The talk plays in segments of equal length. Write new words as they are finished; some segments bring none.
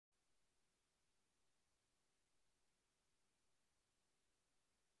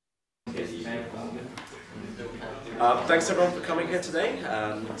Thanks everyone for coming here today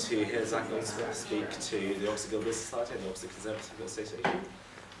to hear Zac Goldsmith speak to the Oxford Guild Business Society and the Oxford Conservative Association.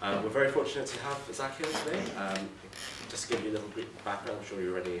 We're very fortunate to have Zac here today. Just to give you a little brief background, I'm sure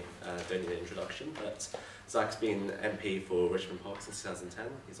you already don't need an introduction, but Zac's been MP for Richmond Park since 2010.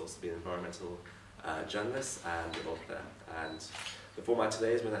 He's also been an environmental journalist and a role player. And the format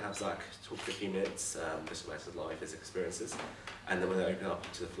today is we're going to have Zac talk for a few minutes, just about his life, his experiences, and then we're going to open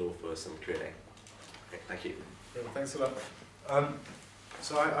up to the floor for some Q&A. Okay, thank you. Yeah, thanks a lot.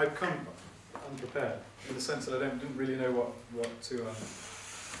 So I've come unprepared in the sense that I didn't really know what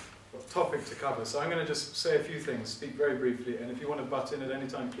topic to cover. So I'm going to just say a few things, speak very briefly, and if you want to butt in at any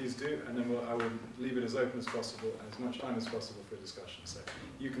time, please do, and then I will leave it as open as possible and as much time as possible for discussion. So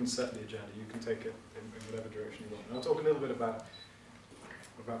you can set the agenda, you can take it in whatever direction you want. And I'll talk a little bit about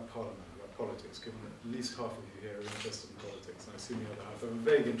Parliament, about politics, given that at least half of you here are interested in politics, and I assume the other half have a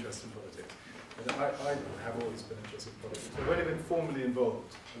vague interest in politics. I have always been interested in politics. I've only been formally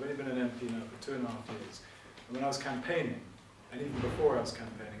involved. I've only been an MP now for 2.5 years. And when I was campaigning, and even before I was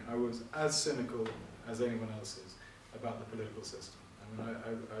campaigning, I was as cynical as anyone else is about the political system. And when I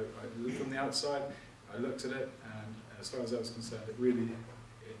looked from the outside, I looked at it, and as far as I was concerned, it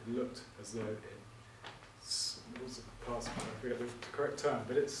looked as though what was the past, I forget the correct term,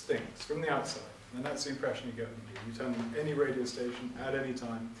 but it stinks from the outside. And that's the impression you get when you turn on any radio station at any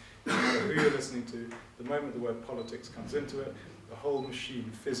time, no matter who you're listening to, the moment the word politics comes into it, the whole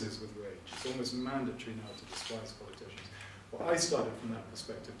machine fizzes with rage. It's almost mandatory now to despise politicians. Well, I started from that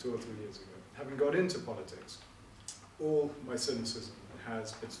perspective 2 or 3 years ago. Having got into politics, all my cynicism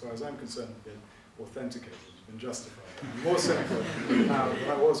has, as far as I'm concerned, been authenticated, been justified. I'm more cynical now than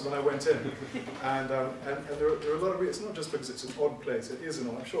I was when I went in. And there are a lot of reasons. It's not just because it's an odd place. It is an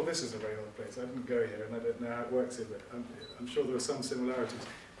odd. I'm sure this is a very odd place. I didn't go here, and I don't know how it works here, but I'm sure there are some similarities.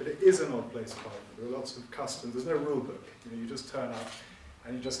 But it is an odd place, Parliament. There are lots of customs. There's no rule book. You just turn up,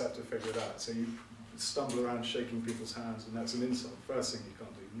 and you just have to figure it out. So you stumble around shaking people's hands, and that's an insult. First thing you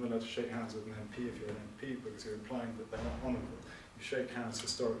can't do. You're not allowed to shake hands with an MP if you're an MP, because you're implying that they're not honourable. You shake hands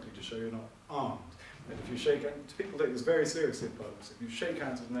historically to show you're not armed. And if you shake hands, people take this very seriously in Parliament. If you shake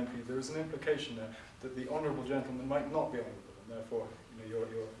hands with an MP, there is an implication there that the honourable gentleman might not be honourable, and therefore you're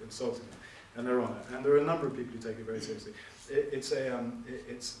insulting them. And they're on it. And there are a number of people who take it very seriously.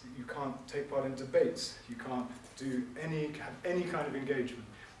 You can't take part in debates. You can't have any kind of engagement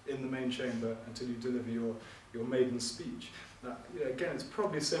in the main chamber until you deliver your maiden speech. Now, again, it's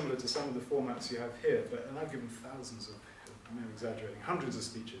probably similar to some of the formats you have here, and I've given thousands of, I'm exaggerating, hundreds of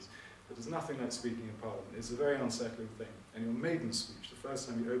speeches. But there's nothing like speaking in Parliament. It's a very unsettling thing. And your maiden speech, the first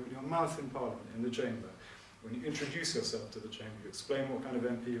time you open your mouth in Parliament, in the chamber, when you introduce yourself to the chamber, you explain what kind of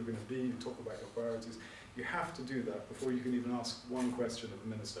MP you're going to be, you talk about your priorities, you have to do that before you can even ask one question of the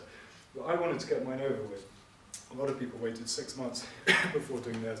minister. Well, I wanted to get mine over with. A lot of people waited 6 months before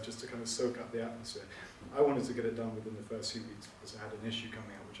doing theirs just to kind of soak up the atmosphere. I wanted to get it done within the first few weeks because I had an issue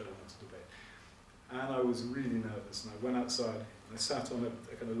coming up which I wanted to debate. And I was really nervous, and I went outside, and I sat on a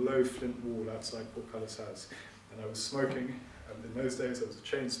kind of low flint wall outside Portcullis House, and I was smoking. In those days I was a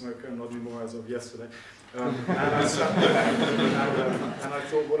chain smoker, not anymore as of yesterday. And I sat there, and I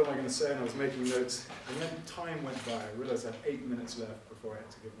thought, what am I going to say? And I was making notes, and then time went by. I realised I had 8 minutes left before I had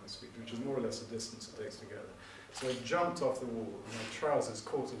to give my speech, which is more or less the distance it takes to get there. So I jumped off the wall, and my trousers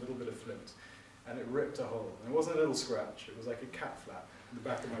caught a little bit of flint, and it ripped a hole. And it wasn't a little scratch, it was like a cat flap in the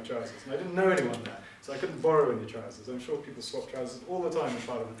back of my trousers. And I didn't know anyone there, so I couldn't borrow any trousers. I'm sure people swap trousers all the time in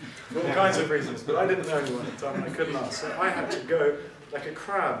Parliament, for all kinds of reasons, but I didn't know anyone at the time, and I couldn't ask. So I had to go like a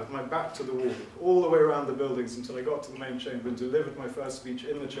crab with my back to the wall, all the way around the buildings until I got to the main chamber and delivered my first speech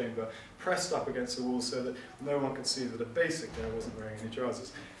in the chamber, pressed up against the wall so that no one could see that basically I wasn't wearing any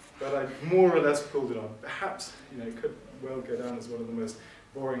trousers. But I more or less pulled it on. Perhaps, it could well go down as one of the most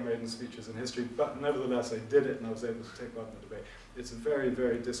boring maiden speeches in history, but nevertheless I did it and I was able to take part in the debate. It's a very,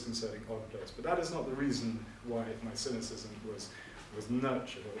 very disconcerting odd place. But that is not the reason why my cynicism was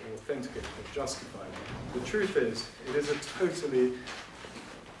nurtured or authenticated or justified. The truth is, it is a totally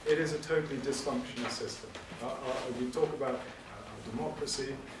dysfunctional system. We talk about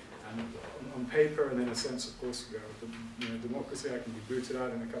democracy, and on paper, and in a sense, of course, democracy, I can be booted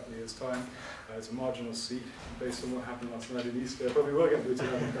out in a couple of years' time. It's a marginal seat based on what happened last night in Easter. I probably will get booted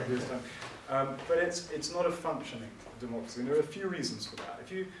out in a couple of years' time. But it's not a functioning democracy, and there are a few reasons for that.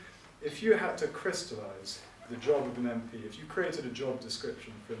 If you had to crystallize the job of an MP, if you created a job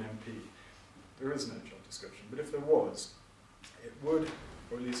description for an MP, there is no job description, but if there was, it would,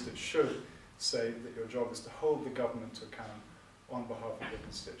 or at least it should, say that your job is to hold the government to account on behalf of your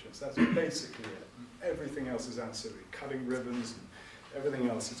constituents. That's basically it. Everything else is ancillary, cutting ribbons, and Everything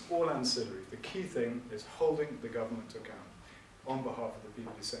else, it's all ancillary. The key thing is holding the government to account on behalf of the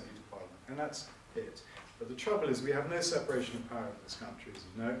people who sent you to Parliament, and that's it. But the trouble is we have no separation of power in this country, as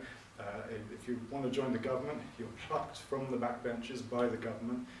you know. If you want to join the government, you're plucked from the backbenches by the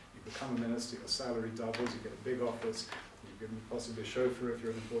government. You become a minister, your salary doubles, you get a big office, you can possibly a chauffeur if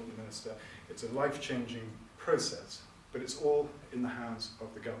you're an important minister. It's a life-changing process, but it's all in the hands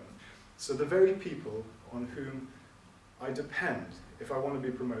of the government. So the very people on whom I depend if I want to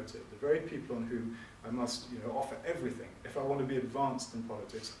be promoted, the very people on whom I must offer everything if I want to be advanced in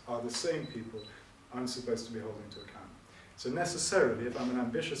politics, are the same people I'm supposed to be holding to account. So necessarily, if I'm an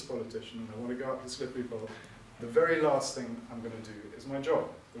ambitious politician and I want to go up the slippery pole, the very last thing I'm going to do is my job,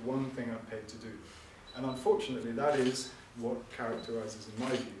 the one thing I'm paid to do. And unfortunately, that is what characterises, in my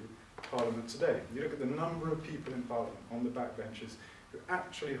view, Parliament today. You look at the number of people in Parliament on the backbenches who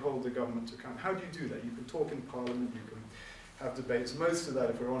actually hold the government to account. How do you do that? You can talk in Parliament, you can have debates. Most of that,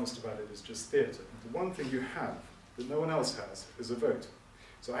 if we're honest about it, is just theatre. The one thing you have that no one else has is a vote.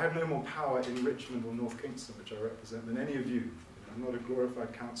 So I have no more power in Richmond or North Kingston, which I represent, than any of you. I'm not a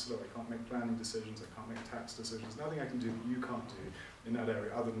glorified councillor, I can't make planning decisions, I can't make tax decisions, nothing I can do that you can't do in that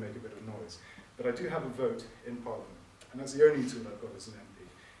area other than make a bit of noise. But I do have a vote in Parliament, and that's the only tool I've got as an MP.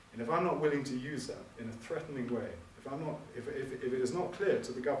 And if I'm not willing to use that in a threatening way, if it is not clear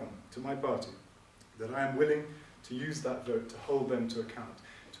to the government, to my party, that I am willing to use that vote to hold them to account,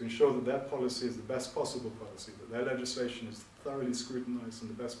 to ensure that their policy is the best possible policy, that their legislation is thoroughly scrutinised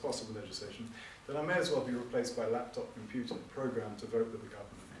and the best possible legislation, then I may as well be replaced by a laptop computer programmed to vote with the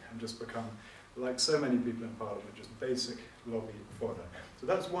government and just become, like so many people in Parliament, just basic lobby fodder. So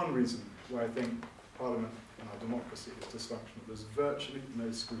that's one reason why I think Parliament and our democracy is dysfunctional. There's virtually no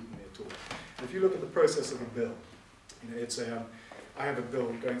scrutiny at all. And if you look at the process of a bill, I have a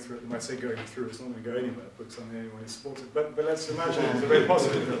bill going through it, and when I say going through, it's not going to go anywhere because I'm the only one who supports it, but let's imagine it's a very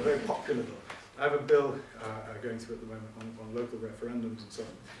positive bill, a very popular bill. I have a bill going through at the moment on local referendums and so on.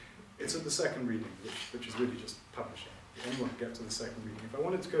 It's at the second reading, which is really just publishing. You only want to get to the second reading. If I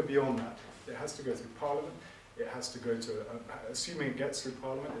wanted to go beyond that, it has to go through Parliament, it has to go to, assuming it gets through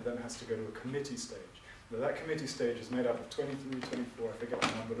Parliament, it then has to go to a committee stage. Now that committee stage is made up of 23, 24, I forget the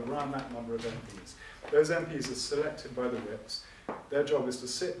number, but around that number of MPs. Those MPs are selected by the whips. Their job is to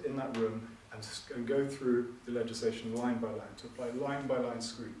sit in that room and go through the legislation line by line, to apply line by line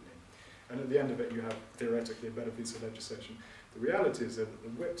scrutiny. And at the end of it, you have theoretically a better piece of legislation. The reality is that the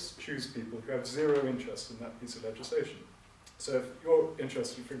whips choose people who have zero interest in that piece of legislation. So if you're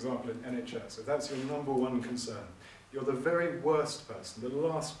interested, for example, in NHS, if that's your number one concern, you're the very worst person, the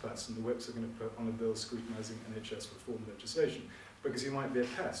last person the whips are going to put on a bill scrutinising NHS reform legislation. Because you might be a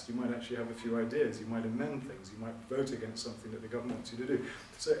pest, you might actually have a few ideas, you might amend things, you might vote against something that the government wants you to do.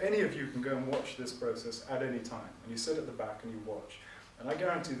 So any of you can go and watch this process at any time, and you sit at the back and you watch. And I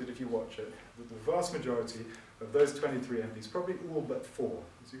guarantee that if you watch it, that the vast majority of those 23 MPs, probably all but 4,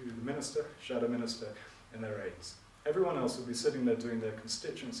 it's usually the minister, shadow minister, and their aides. Everyone else will be sitting there doing their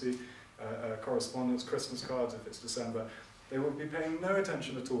constituency correspondence, Christmas cards if it's December. They will be paying no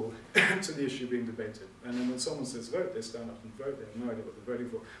attention at all to the issue being debated. And then when someone says vote, they stand up and vote. They have no idea what they're voting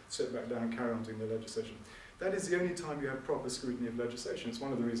for, sit back down and carry on doing their legislation. That is the only time you have proper scrutiny of legislation. It's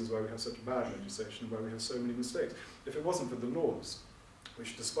one of the reasons why we have such bad legislation and why we have so many mistakes. If it wasn't for the laws,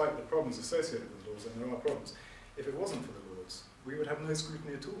 which despite the problems associated with the laws, and there are problems, if it wasn't for the laws, we would have no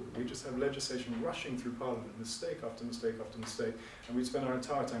scrutiny at all. We just have legislation rushing through Parliament, mistake after mistake after mistake, and we'd spend our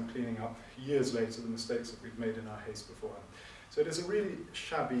entire time cleaning up, years later, the mistakes that we've made in our haste beforehand. So it is a really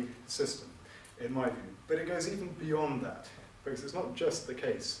shabby system, in my view. But it goes even beyond that, because it's not just the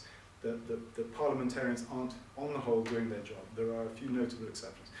case that parliamentarians aren't, on the whole, doing their job. There are a few notable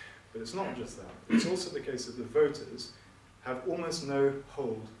exceptions. But it's not just that. It's also the case that the voters have almost no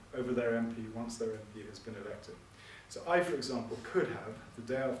hold over their MP once their MP has been elected. So I, for example, could have, the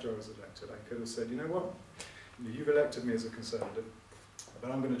day after I was elected, I could have said, you know what, you've elected me as a Conservative,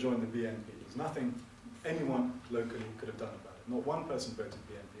 but I'm going to join the BNP. There's nothing anyone locally could have done about it. Not one person voted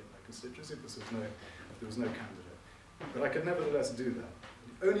BNP in my constituency because there was no candidate. But I could nevertheless do that.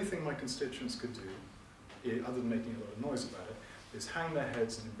 The only thing my constituents could do, other than making a lot of noise about it, is hang their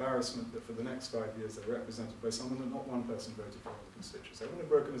heads in embarrassment that for the next 5 years they're represented by someone that not one person voted for in the constituency. I wouldn't have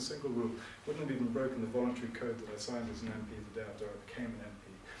broken a single rule, wouldn't have even broken the voluntary code that I signed as an MP the day after I became an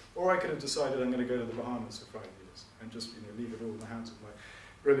MP. Or I could have decided I'm going to go to the Bahamas for 5 years and just leave it all in the hands of my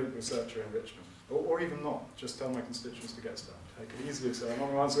brilliant researcher in Richmond. Or even not, just tell my constituents to get started. I could easily say, I'm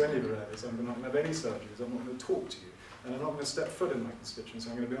not going to answer any of your letters, I'm not going to have any surgeries, I'm not going to talk to you, and I'm not going to step foot in my constituency,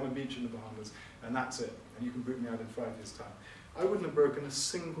 I'm going to be on a beach in the Bahamas, and that's it. And you can boot me out in 5 years' time. I wouldn't have broken a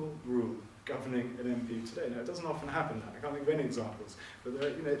single rule governing an MP today. Now, it doesn't often happen that. I can't think of any examples. But there,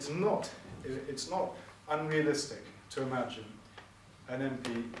 it's not unrealistic to imagine an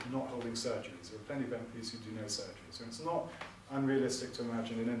MP not holding surgeries. There are plenty of MPs who do no surgery. So it's not unrealistic to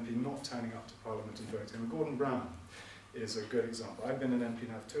imagine an MP not turning up to Parliament and voting. And Gordon Brown is a good example. I've been an MP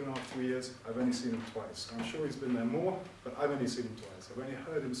now for 2.5, 3 years. I've only seen him twice. I'm sure he's been there more, but I've only seen him twice. I've only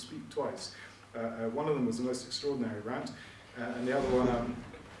heard him speak twice. One of them was the most extraordinary rant, and the other one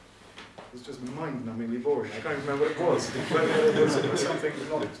was just mind-numbingly boring. I can't even remember what it was. But it was something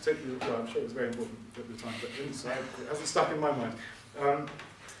not particularly, well, I'm sure it was very important at the time, but it hasn't stuck in my mind.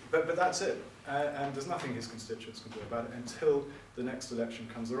 But that's it. And there's nothing his constituents can do about it until the next election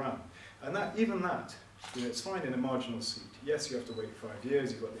comes around. And even that, it's fine in a marginal seat. Yes, you have to wait 5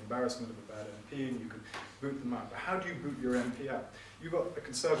 years, you've got the embarrassment of a bad MP, and you can boot them out. But how do you boot your MP out? You've got a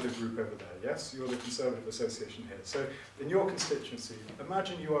Conservative group over there, yes? You're the Conservative Association here. So in your constituency,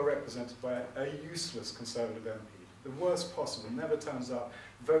 imagine you are represented by a useless Conservative MP. The worst possible, never turns up,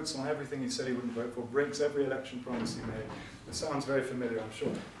 votes on everything he said he wouldn't vote for, breaks every election promise he made. It sounds very familiar, I'm sure.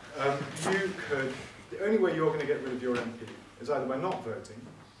 The only way you're going to get rid of your MP is either by not voting,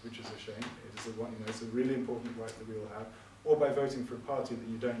 which is a shame, it's a really important right that we all have, or by voting for a party that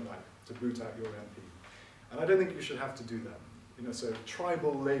you don't like to boot out your MP. And I don't think you should have to do that. So a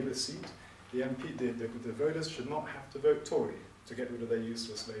tribal Labour seat, the voters should not have to vote Tory to get rid of their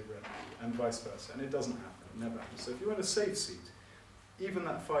useless Labour MP, and vice versa. And it doesn't happen, it never happens. So if you want a safe seat, even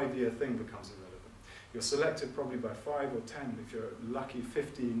that 5-year thing becomes irrelevant. You're selected probably by 5 or 10, if you're lucky,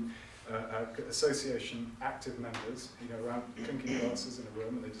 15 association active members, around drinking glasses in a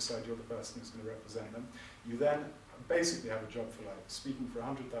room, and they decide you're the person who's going to represent them. You then basically have a job for life, speaking for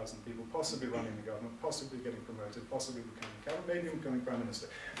 100,000 people, possibly running the government, possibly getting promoted, possibly becoming cabinet, maybe becoming Prime Minister.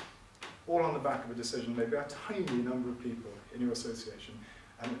 All on the back of a decision made by a tiny number of people in your association.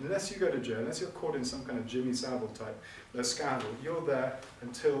 And unless you go to jail, unless you're caught in some kind of Jimmy Savile type scandal, you're there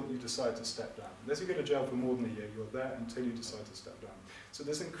until you decide to step down. Unless you go to jail for more than a year, you're there until you decide to step down. So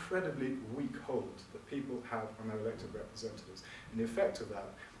there's incredibly weak hold that people have on their elected representatives. And the effect of that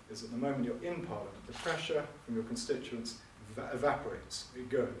is that the moment you're in Parliament, the pressure from your constituents evaporates. It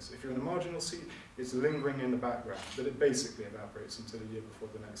goes. If you're in a marginal seat, it's lingering in the background, but it basically evaporates until a year before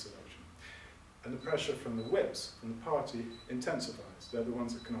the next election. And the pressure from the whips, from the party, intensifies. They're the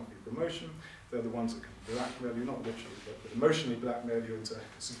ones that can offer you promotion, they're the ones that can blackmail you, not literally, but emotionally blackmail you into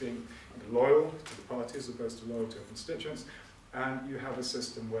being loyal to the party as opposed to loyal to your constituents. And you have a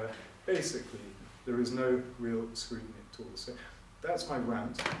system where basically there is no real scrutiny at all. So that's my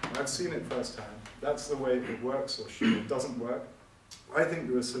rant. I've seen it firsthand. That's the way it works or doesn't work. I think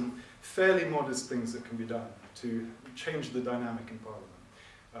there are some fairly modest things that can be done to change the dynamic in Parliament.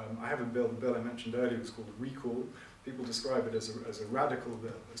 I have a bill, the bill I mentioned earlier was called recall. People describe it as a radical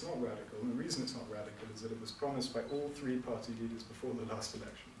bill. It's not radical, and the reason it's not radical is that it was promised by all 3 party leaders before the last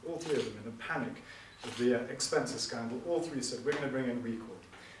election. All 3 of them, in the panic of the expenses scandal, all 3 said, we're going to bring in recall.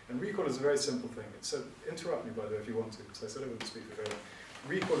 And recall is a very simple thing. Interrupt me, by the way, if you want to, because I said I wouldn't speak for very long.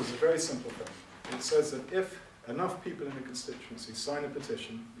 Recall is a very simple thing. It says that if enough people in a constituency sign a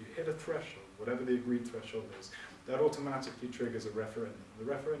petition, you hit a threshold, whatever the agreed threshold is, that automatically triggers a referendum. The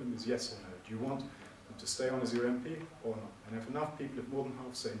referendum is yes or no. Do you want them to stay on as your MP or not? And if enough people, if more than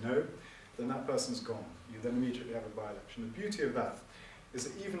half say no, then that person's gone. You then immediately have a by-election. The beauty of that is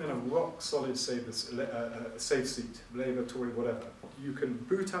that even in a rock-solid safe seat, Labour, Tory, whatever, you can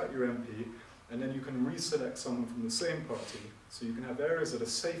boot out your MP and then you can reselect someone from the same party, so you can have areas that are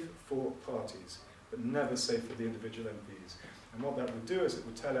safe for parties, but never safe for the individual MPs. And what that would do is it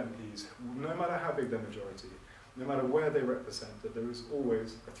would tell MPs, no matter how big their majority, no matter where they represent, that there is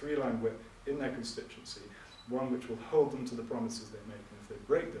always a 3-line whip in their constituency, one which will hold them to the promises they make. And if they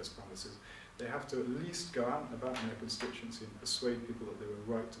break those promises, they have to at least go out and about in their constituency and persuade people that they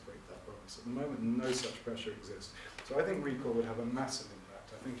were right to break that promise. At the moment, no such pressure exists. So I think recall would have a massive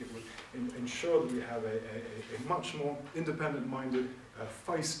impact. I think it would ensure that we have a much more independent-minded,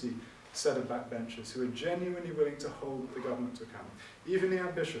 feisty set of backbenchers who are genuinely willing to hold the government to account. Even the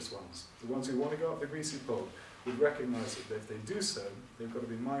ambitious ones, the ones who want to go up the greasy pole, would recognise that if they do so, they've got to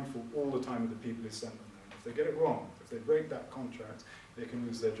be mindful all the time of the people who sent them there. If they get it wrong, if they break that contract, they can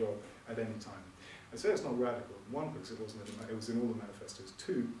lose their job at any time. I say it's not radical. 1, because it was in all the manifestos.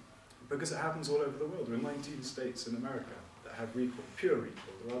 2, because it happens all over the world. There are 19 states in America that have recall, pure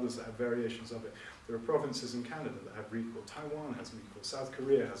recall. There are others that have variations of it. There are provinces in Canada that have recall. Taiwan has recall. South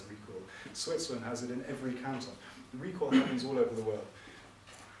Korea has recall. Switzerland has it in every canton. The recall happens all over the world.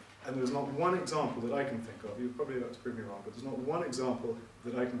 And there's not one example that I can think of, you're probably about to prove me wrong, but there's not one example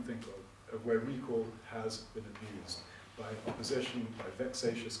that I can think of where recall has been abused. by opposition, by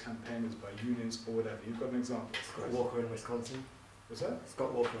vexatious campaigners, by unions, or whatever. You've got an example. Scott Walker in Wisconsin. Was that?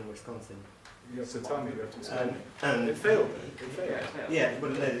 Scott Walker in Wisconsin. You have to tell me, you have to explain it. It failed. It failed. Yeah,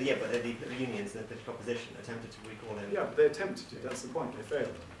 but the unions, the political opposition, attempted to recall him. Yeah, they attempted to, that's the point, they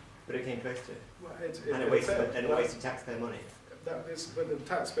failed. But it came close to it. Well, And it wasted taxpayer money. But the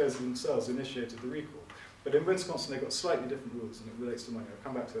taxpayers themselves initiated the recall. But in Wisconsin, they've got slightly different rules, and it relates to money. I'll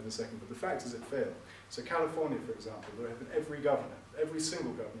come back to it in a second. But the fact is it failed. So California, for example, there have been every governor, every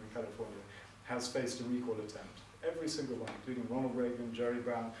single governor in California has faced a recall attempt. Every single one, including Ronald Reagan, Jerry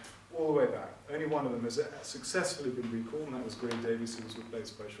Brown, all the way back. Only one of them has successfully been recalled, and that was Gray Davis, who was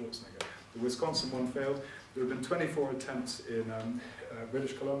replaced by Schwarzenegger. The Wisconsin one failed. There have been 24 attempts in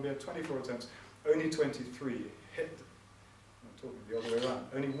British Columbia, 24 attempts. Only 23 hit. I'm talking the other way around.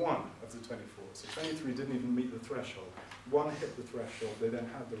 Only one of the 24. So 23 didn't even meet the threshold. One hit the threshold. They then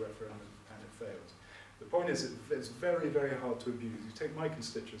had the referendum, and it failed. The point is, it's very, very hard to abuse. You take my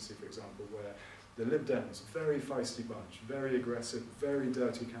constituency, for example, where the Lib Dems, very feisty bunch, very aggressive, very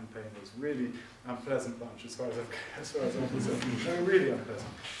dirty campaigners, really unpleasant bunch as far as I'm concerned. They're really unpleasant.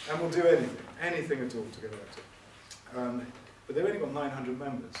 And will do anything at all to get elected. But they've only got 900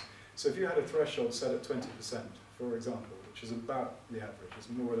 members. So if you had a threshold set at 20%, for example, which is about the average, it's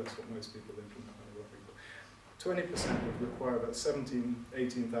more or less what most people implement when they work recall, 20% would require about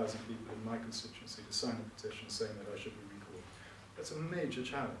 18,000 people in my constituency to sign a petition saying that I should be recalled. That's a major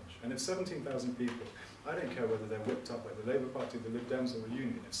challenge. And if 17,000 people, I don't care whether they're whipped up by the Labour Party, the Lib Dems, or a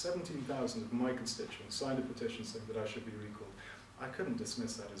union, if 17,000 of my constituents signed a petition saying that I should be recalled, I couldn't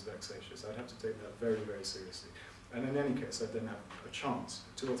dismiss that as vexatious. I'd have to take that very, very seriously. And in any case, I'd then have a chance,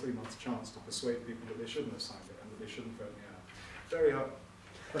 a 2 or 3 month chance to persuade people that they shouldn't have signed it and that they shouldn't vote me out. Very hard.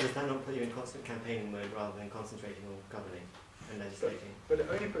 But does that not put you in constant campaigning mode rather than concentrating on governing and legislating? But it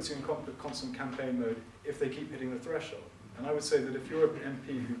only puts you in constant campaign mode if they keep hitting the threshold. And I would say that if you're an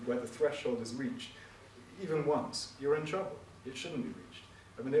MP where the threshold is reached, even once, you're in trouble. It shouldn't be reached.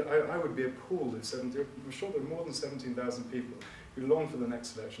 I mean, I would be appalled if I'm sure there are more than 17,000 people who long for the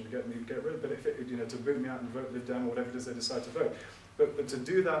next election to get rid of, but if it, to boot me out and vote Lib Dem or whatever it is they decide to vote. But to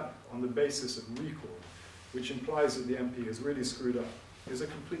do that on the basis of recall, which implies that the MP has really screwed up, is a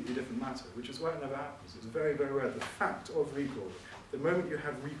completely different matter, which is why it never happens. It's very, very rare. The fact of recall, the moment you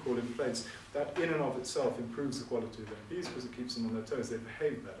have recall in place, that in and of itself improves the quality of MPs because it keeps them on their toes. They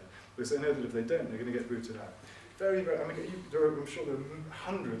behave better because they know that if they don't, they're going to get booted out. Very, very, I mean, I'm sure there are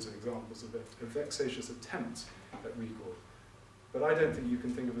hundreds of examples of vexatious attempts at recall. But I don't think you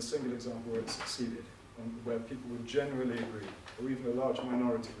can think of a single example where it succeeded, where people would generally agree, or even a large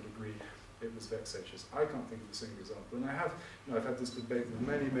minority would agree it was vexatious. I can't think of a single example. And I've had this debate with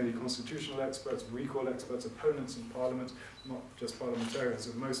many, many constitutional experts, recall experts, opponents in Parliament, not just parliamentarians,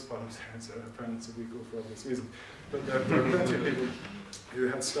 and most parliamentarians are opponents of recall for obvious reasons. But there are plenty of people who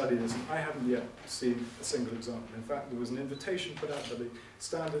have studied this, and I haven't yet seen a single example. In fact, there was an invitation put out by the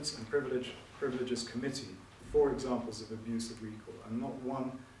Standards and Privileges Committee for examples of abuse of recall, and not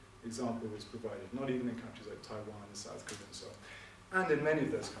one example was provided, not even in countries like Taiwan and South Korea and so on. And in many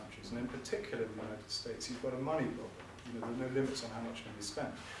of those countries, and in particular the United States, you've got a money problem. There are no limits on how much can be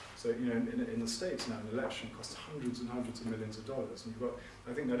spent. So in the States now, an election costs hundreds and hundreds of millions of dollars, and you've got,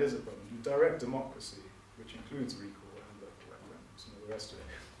 I think that is a problem. Direct democracy, which includes recall and local referendums and all the rest of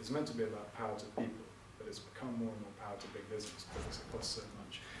it, is meant to be about power to people, but it's become more and more power to big business because it costs so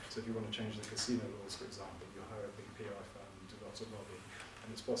much. So if you want to change the casino laws, for example, you hire a big PR firm and do lots of lobbying,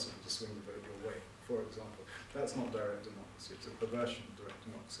 and it's possible to swing the vote your way, for example. That's not direct democracy, it's a perversion of direct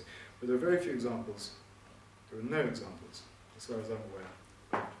democracy. But there are very few examples, there are no examples, as far as I'm aware,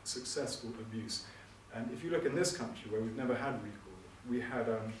 of successful abuse. And if you look in this country, where we've never had recall, we had,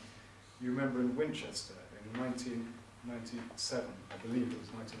 you remember in Winchester in 1997, I believe it was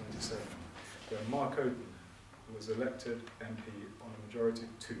 1997, where Mark Oden was elected MP on a majority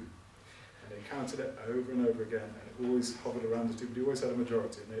of 2. And they counted it over and over again, and it always hovered around the 2, but he always had a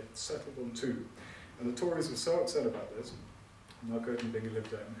majority, and they settled on 2. And the Tories were so upset about this, Mark Oden being a Lib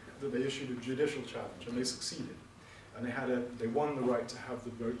Dem, that they issued a judicial challenge, and they succeeded. And they won the right to have the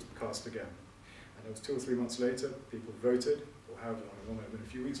vote cast again. And it was 2 or 3 months later, people voted, or however long, it might have been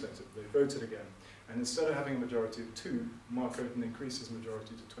a few weeks later, they voted again. And instead of having a majority of 2, Mark Oden increased his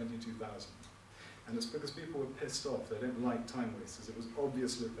majority to 22,000. And it's because people were pissed off. They didn't like time wasters. It was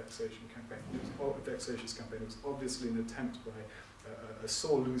obviously a vexatious campaign. It was a vexatious campaign. It was obviously an attempt by a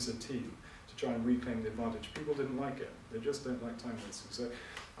sore loser team to try and reclaim the advantage. People didn't like it. They just don't like time wasters. So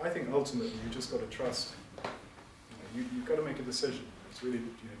I think ultimately you just got to trust. You've got to make a decision. It's really, do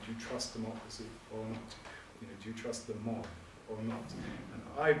you trust democracy or not? Do you trust the mob or not? And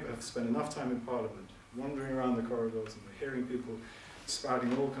I have spent enough time in Parliament wandering around the corridors and hearing people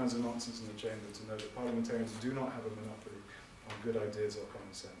spouting all kinds of nonsense in the chamber to know that parliamentarians do not have a monopoly on good ideas or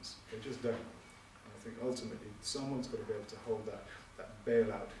common sense. They just don't. And I think ultimately someone's got to be able to hold that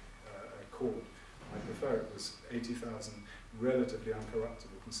bailout cord. I prefer it was 80,000 relatively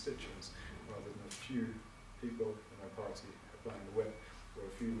uncorruptible constituents rather than a few people in my party applying the whip or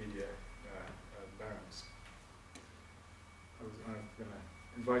a few media barons. I'm going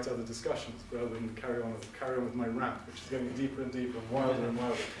to invite other discussions rather than carry on with my rant, which is getting deeper and deeper and wilder and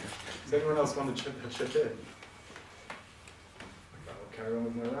wilder. Does anyone else want to chip in? I'll carry on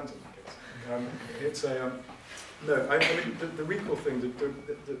with my rant in that case. No, I mean, the recall thing,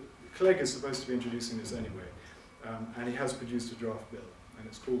 the Clegg is supposed to be introducing this anyway, and he has produced a draft bill, and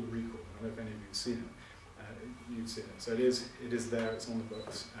it's called the recall. I don't know if any of you have seen it. You've seen it. So it is there, it's on the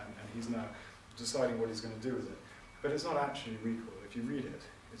books, and he's now deciding what he's going to do with it. But it's not actually recall. If you read it,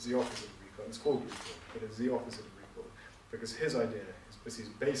 it's the opposite of recall. It's called recall, but it's the opposite of recall. Because his idea is because he's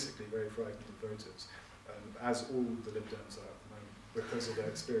basically very frightened of voters, as all the Lib Dems are at the moment, because of their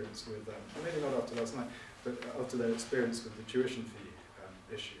experience with, maybe not after last night, but after their experience with the tuition fee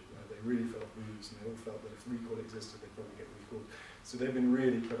issue, where they really felt bruised, and they all felt that if recall existed, they'd probably get recalled. So they've been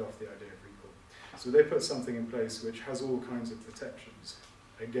really put off the idea of recall. So they put something in place which has all kinds of protections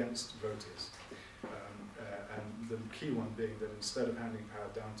against voters. And the key one being that instead of handing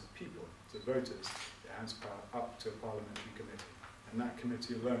power down to people, to voters, it hands power up to a parliamentary committee. And that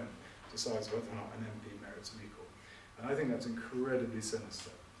committee alone decides whether or not an MP merits recall. And I think that's incredibly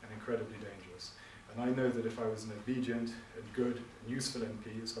sinister and incredibly dangerous. And I know that if I was an obedient and good and useful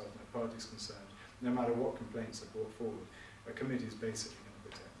MP, as far as my party is concerned, no matter what complaints are brought forward, a committee is basically going to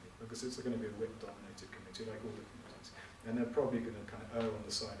protect me, because it's going to be a whip-dominated committee, like all the committees. And they're probably going to kind of err on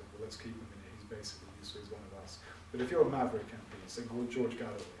the side of, well, let's keep him in here, he's basically useful, he's one of us. But if you're a maverick MP, say George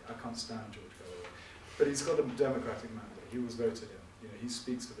Galloway, I can't stand George Galloway, but he's got a democratic mandate, he was voted in, you know, he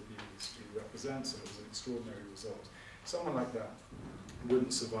speaks for the people he represents, and it was an extraordinary result. Someone like that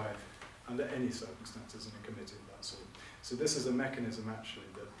wouldn't survive under any circumstances in a committee of that sort. So this is a mechanism actually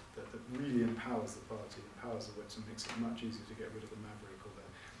that really empowers the party, empowers the whips, and makes it much easier to get rid of the maverick or the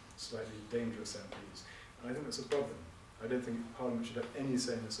slightly dangerous MPs. And I think that's a problem. I don't think Parliament should have any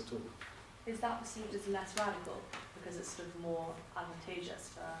say in this at all. Is that perceived as less radical because it's sort of more advantageous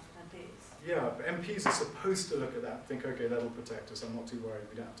for MPs? Yeah, but MPs are supposed to look at that and think, okay, that'll protect us, I'm not too worried,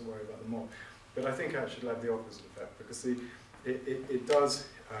 we don't have to worry about the mob. But I think actually it'll have the opposite effect, because it does,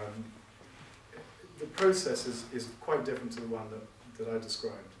 the process is quite different to the one that I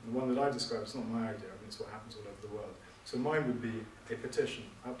described. The one that I described is not my idea, I mean, it's what happens all over the world. So mine would be a petition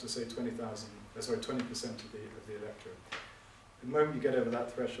up to say 20% of the electorate. The moment you get over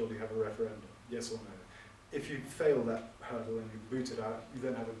that threshold, you have a referendum, yes or no. If you fail that hurdle and you boot it out, you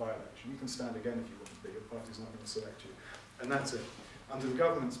then have a by-election. You can stand again if you want, but your party's not going to select you. And that's it. Under the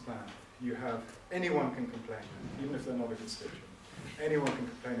government's plan, you have anyone can complain, even if they're not a constituent. Anyone can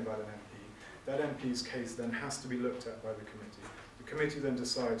complain about an MP. That MP's case then has to be looked at by the committee. The committee then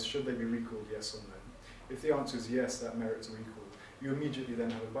decides, should they be recalled, yes or no. If the answer is yes, that merits a recall, you immediately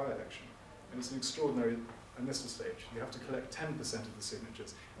then have a by-election. And it's an extraordinary, and this is stage, you have to collect 10% of the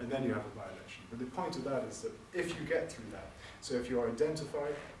signatures, and then you have a by-election. But the point of that is that if you get through that, so if you are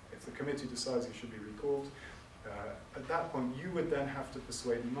identified, if the committee decides you should be recalled, at that point you would then have to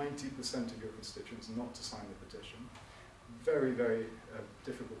persuade 90% of your constituents not to sign the petition. Very, very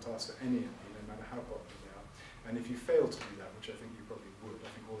difficult task for any MP, no matter how popular they are. And if you fail to do that, which I think you probably would, I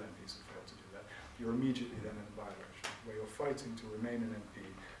think all MPs would fail to do that, you're immediately then in a by-election, where you're fighting to remain an MP,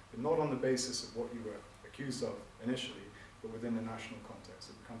 but not on the basis of what you were accused of initially, but within the national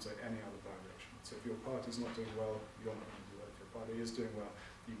context. It becomes like any other by-election. So if your party's not doing well, you're not going to do well. If your party is doing well,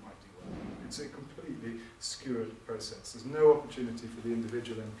 you might do well. It's a completely skewered process. There's no opportunity for the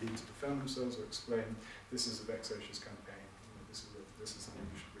individual MP to defend themselves or explain, this is a vexatious campaign, you know, this is something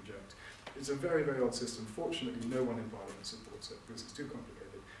you should reject. It's a very, very odd system. Fortunately, no one in Parliament supports it, because it's too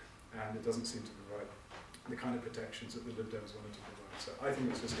complicated, and it doesn't seem to provide the kind of protections that the Lib Dems wanted to provide. So I think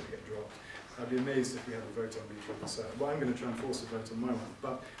it's just going to get dropped. I'd be amazed if we had a vote on weekly. Well, I'm going to try and force a vote on my one,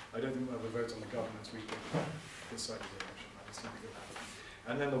 but I don't think we'll have a vote on the government's weekly this side of the election. I just think it'll happen.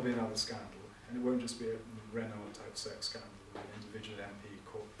 And then there'll be another scandal, and it won't just be a Renault-type sex scandal with an individual MP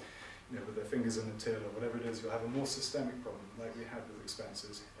caught, you know, with their fingers in the till or whatever it is. You'll have a more systemic problem, like we had with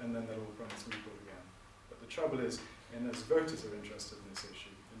expenses, and then they'll all run its recall again. But the trouble is, unless voters are interested in this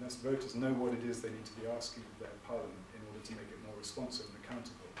issue, unless voters know what it is they need to be asking of their parliament in order to make it more responsive and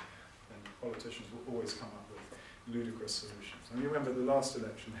accountable, then politicians will always come up with ludicrous solutions. And you remember the last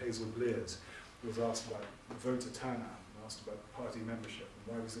election, Hazel Blears was asked about voter turnout. And asked about party membership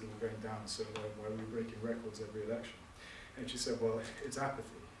and why was it all going down so low, why were we breaking records every election. And she said, well, it's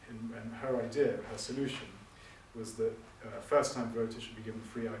apathy. And her idea, her solution, was that first-time voters should be given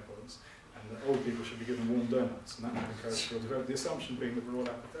free iPods, and that old people should be given warm donuts, and that would encourage people to vote. The assumption being that we're all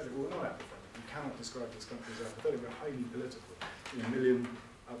apathetic. Well, we're not apathetic. You cannot describe this country as apathetic. We're highly political. You know, 1 million,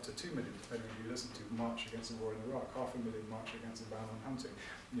 up to 2 million, depending on who you listen to, march against the war in Iraq. 500,000 march against the ban on hunting.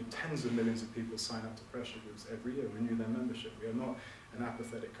 You know, tens of millions of people sign up to pressure groups every year, renew their membership. We are not an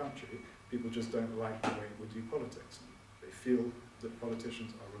apathetic country. People just don't like the way we do politics. They feel that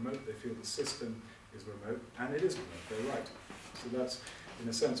politicians are remote. They feel the system is remote, and it is remote. They're right. So that's, in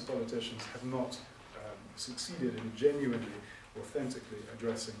a sense, politicians have not succeeded in genuinely, authentically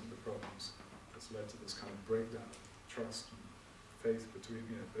addressing the problems that's led to this kind of breakdown of trust and faith between,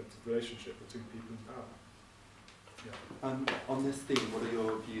 you know, the relationship between people in power. Yeah. On this theme, what are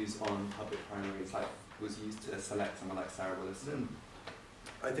your views on public primaries? Like, was used to select someone like Sarah Williston?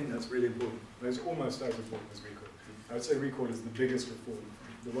 I think that's really important. It's almost as important as recall. I would say recall is the biggest reform,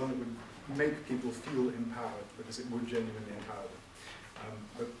 the one that would make people feel empowered, because it would genuinely empower them.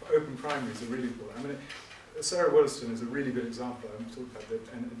 But open primaries are really important. I mean, Sarah Williston is a really good example. I'm talking about the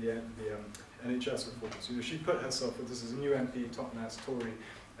NHS reforms. You know, she put herself, this is a new MP, top-nurse Tory,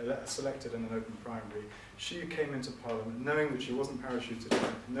 selected in an open primary. She came into Parliament knowing that she wasn't parachuted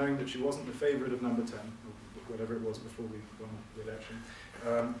in, knowing that she wasn't the favourite of number 10, or whatever it was before we won the election,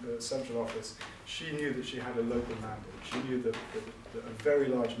 central office. She knew that she had a local mandate. She knew that a very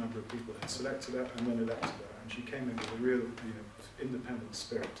large number of people had selected her and then elected her, and she came in with a real, you know, independent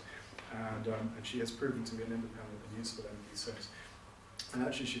spirit. And she has proven to be an independent and useful MP since. And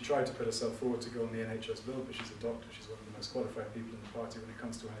actually, she tried to put herself forward to go on the NHS bill, but she's a doctor. She's one of the most qualified people in the party when it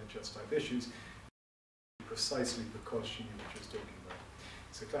comes to NHS-type issues, precisely because she knew what she was talking about.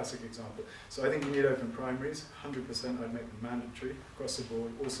 It's a classic example. So I think you need open primaries. 100% I'd make them mandatory across the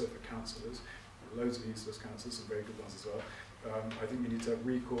board, also for councillors. Loads of useless councillors, some very good ones as well. I think you need to have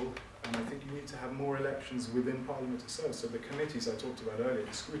recall, and I think you need to have more elections within Parliament itself. So the committees I talked about earlier,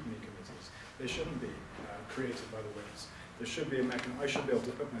 the scrutiny committees, they shouldn't be created by the Whigs. There should be a mechanism. I should be able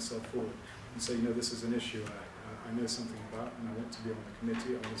to put myself forward and say, you know, this is an issue I know something about, and I want to be on the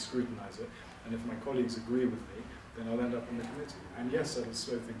committee. I want to scrutinise it, and if my colleagues agree with me, then I'll end up on the committee. And yes, that'll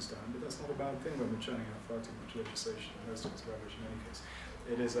slow things down, but that's not a bad thing when we're churning out far too much legislation, and most of it's rubbish in any case.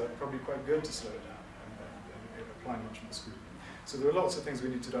 It is probably quite good to slow it down and apply much more scrutiny. So there are lots of things we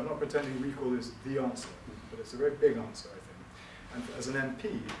need to do. I'm not pretending recall is the answer, but it's a very big answer, I think. And as an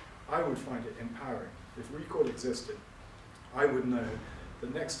MP, I would find it empowering. If recall existed, I would know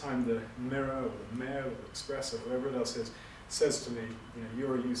that next time the Mirror or the Mail or the Express or whoever else is says to me, you know,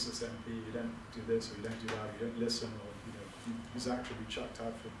 you're a useless MP, you don't do this or you don't do that, or you don't listen, or you know, Zac should be chucked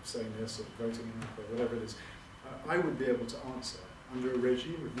out for saying this or voting or whatever it is, I would be able to answer under a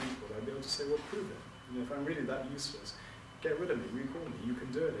regime of recall. I'd be able to say, well, prove it. And if I'm really that useless, get rid of me, recall me. You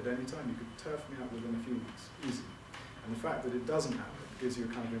can do it at any time. You could turf me out within a few weeks, easy. And the fact that it doesn't happen gives you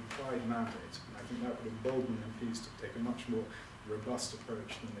a kind of implied mandate. And I think that would embolden MPs to take a much more robust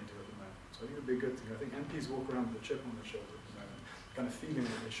approach than they do at the moment. So I think it would be a good thing. I think MPs walk around with a chip on their shoulder at the moment, kind of feeling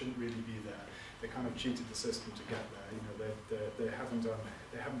that they shouldn't really be there. They kind of cheated the system to get there. You know, they haven't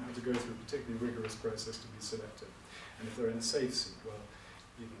had to go through a particularly rigorous process to be selected. And if they're in a safe seat, well,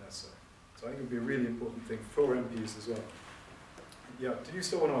 even less so. So I think it would be a really important thing for MPs as well. Yeah, did you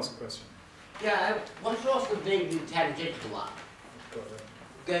still want to ask a question? Yeah, I want to ask a vaguely tangential one.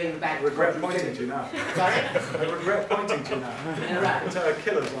 Going back I regret pointing to you now. Sorry? I regret pointing to you now. Yeah, right. Tell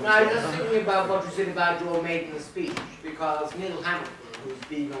killers on No, I was just thinking about what you said about your maiden speech, because Neil Hamilton, who's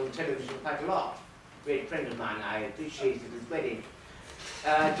been on television quite a lot, a great friend of mine, I appreciated his wedding,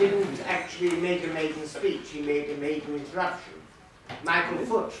 didn't actually make a maiden speech, he made a maiden introduction. Michael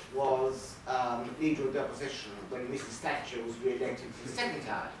Foot was leader of the opposition when Mrs. Thatcher was re-elected for the second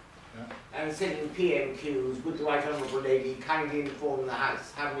time, and said in PMQs, would the Right Honourable Lady kindly inform the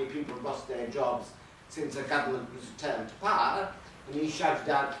House how many people have lost their jobs since the government was returned to power, and he shouted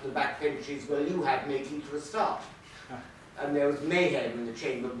out to the backbenches, well, you had Matey for a start. And there was mayhem in the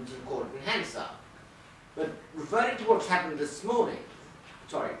chamber, which was caught in Hansard. But referring to what's happened this morning,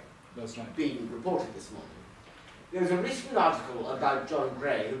 sorry, being reported this morning, there was a recent article about John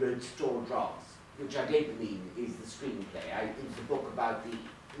Gray, who wrote Store Jobs, which I don't mean is the screenplay. It was a book about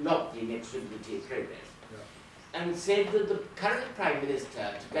not the inexorability of progress, and said that the current Prime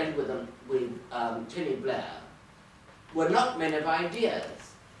Minister, together with Tony Blair, were not men of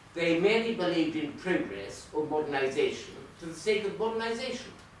ideas. They merely believed in progress or modernisation for the sake of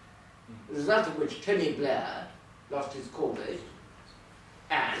modernisation. The result of which Tony Blair lost his call vote,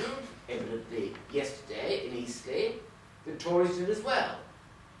 and, evidently yesterday in Eastleigh, the Tories did as well.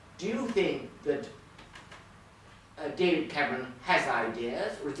 Do you think that David Cameron has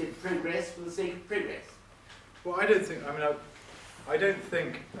ideas, or is it progress for the sake of progress? Well, I don't think, I don't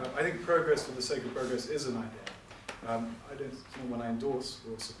think, I think progress for the sake of progress is an idea. I don't, it's not one I endorse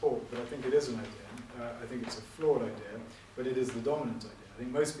or support, but I think it is an idea. I think it's a flawed idea, but it is the dominant idea. I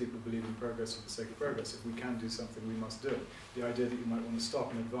think most people believe in progress for the sake of progress. If we can do something, we must do it. The idea that you might want to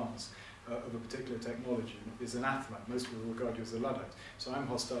stop in advance of a particular technology is anathema. Most people regard you as a Luddite. So I'm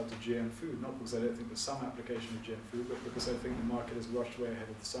hostile to GM food, not because I don't think there's some application of GM food, but because I think the market has rushed way ahead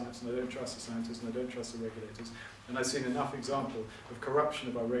of the science, and I don't trust the scientists, and I don't trust the regulators. And I've seen enough example of corruption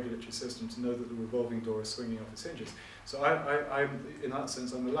of our regulatory system to know that the revolving door is swinging off its hinges. So I'm, in that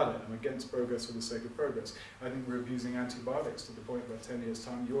sense, I'm a Luddite. I'm against progress for the sake of progress. I think we're abusing antibiotics to the point where 10 years'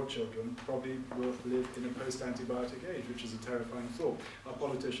 time, your children probably will live in a post-antibiotic age, which is a terrifying thought. Our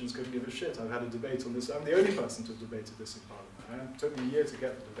politicians couldn't give a shit. I've had a debate on this. I'm the only person to have debated this in Parliament. It took me a year to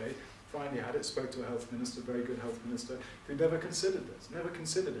get the debate. Finally had it, spoke to a health minister, very good health minister, who never considered this, never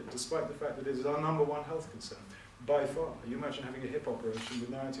considered it, despite the fact that it is our #1 health concern, by far. You imagine having a hip operation with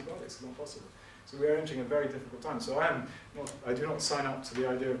no antibiotics, it's not possible. So we are entering a very difficult time. So I do not sign up to the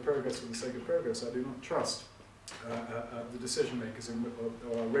idea of progress for the sake of progress. I do not trust the decision makers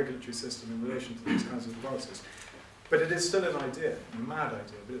or our regulatory system in relation to these kinds of advances. But it is still an idea, a mad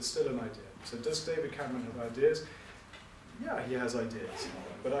idea, but it's still an idea. So does David Cameron have ideas? Yeah, he has ideas.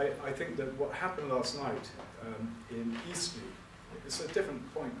 But I think that what happened last night in Eastleigh, it's a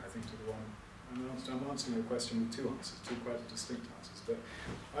different point, I think, to the one. I'm answering your question with two answers, two quite distinct answers. But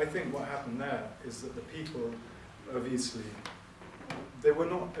I think what happened there is that the people of Eastleigh, they were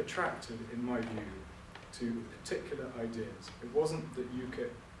not attracted, in my view, to particular ideas. It wasn't that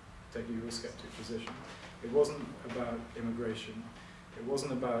UKIP taking a Eurosceptic position. It wasn't about immigration. It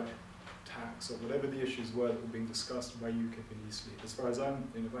wasn't about tax or whatever the issues were that were being discussed by UKIP in Eastleigh. As far as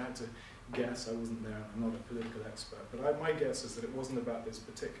if I had to guess, I wasn't there, I'm not a political expert, but my guess is that it wasn't about those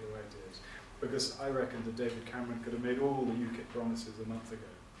particular ideas. Because I reckon that David Cameron could have made all the UKIP promises a month ago.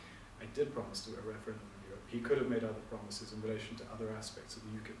 I did promise to a referendum in Europe. He could have made other promises in relation to other aspects of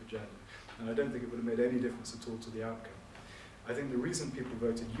the UKIP agenda. And I don't think it would have made any difference at all to the outcome. I think the reason people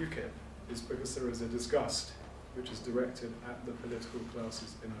voted UKIP is because there is a disgust which is directed at the political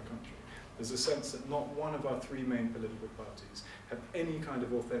classes in our country. There's a sense that not one of our three main political parties have any kind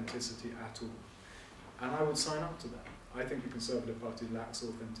of authenticity at all. And I would sign up to that. I think the Conservative Party lacks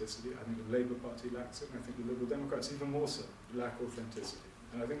authenticity. I think the Labour Party lacks it. And I think the Liberal Democrats, even more so, lack authenticity.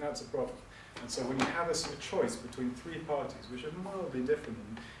 And I think that's a problem. And so when you have a choice between three parties, which are mildly different,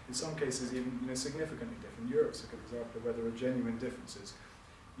 and in some cases even significantly different, Europe's a good example of where there are genuine differences,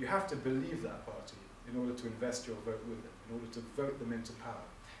 you have to believe that party in order to invest your vote with them, in order to vote them into power.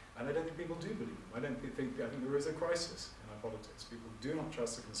 And I don't think people do believe them. I think there is a crisis in our politics. People do not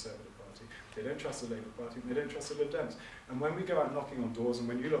trust the Conservative Party, they don't trust the Labour Party, and they don't trust the Lib Dems. And when we go out knocking on doors, and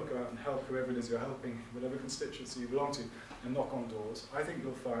when you go out and help whoever it is you're helping, whatever constituency you belong to, and knock on doors, I think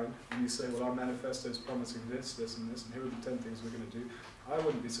you'll find, when you say, well, our manifesto is promising this, this, and this, and here are the 10 things we're going to do, I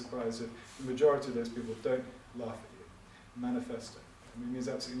wouldn't be surprised if the majority of those people don't laugh at you. Manifesto. I mean, it means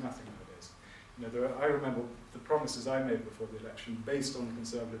absolutely nothing nowadays. I remember the promises I made before the election based on the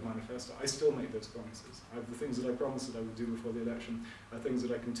Conservative manifesto. I still make those promises. The things that I promised that I would do before the election are things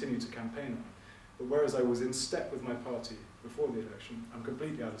that I continue to campaign on. But whereas I was in step with my party before the election, I'm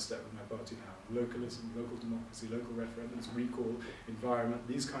completely out of step with my party now. Localism, local democracy, local referendums, recall, environment,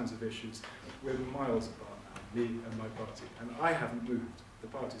 these kinds of issues, we're miles apart now, me and my party. And I haven't moved, the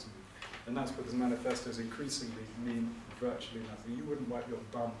party's moved. And that's because manifestos increasingly mean virtually nothing. You wouldn't wipe your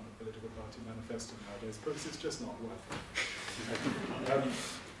bum on a political party manifesto nowadays because it's just not worth it.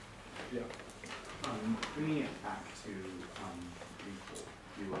 Yeah. Bringing it back to recall,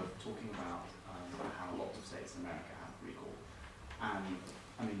 you were talking about how lots of states in America have recall. And,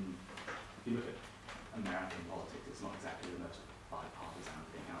 I mean, if you look at American politics, it's not exactly the most bipartisan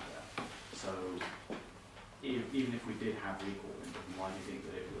thing out there. So, even if we did have recall in Britain, why do you think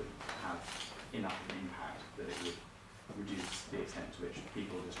that it would have enough of an impact that it would reduce the extent to which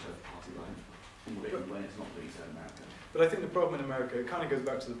people just turn party line in Britain when it's not doing so in America? But I think the problem in America, it kind of goes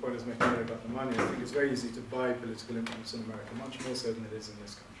back to the point I was making earlier about the money. I think it's very easy to buy political influence in America, much more so than it is in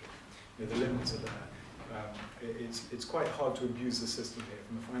this country. The limits are there. It's quite hard to abuse the system here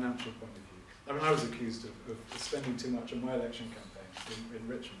from a financial point of view. I mean, I was accused of spending too much on my election campaign in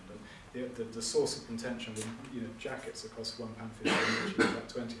Richmond. And the source of contention with jackets that cost £1.50 each, about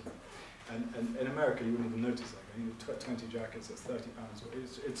 20 of them. And in America, you wouldn't even notice that. You need 20 jackets, that's £30.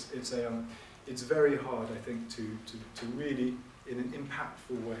 It's very hard, I think, to really, in an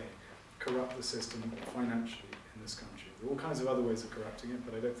impactful way, corrupt the system financially in this country. There are all kinds of other ways of corrupting it,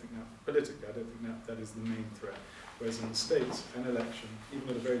 but I don't think that, politically, I don't think that is the main threat. Whereas in the States, an election, even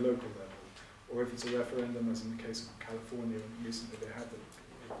at a very local level, or if it's a referendum, as in the case of California, recently they had the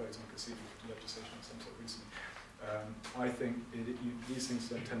vote on casino legislation of some sort recently, I think these things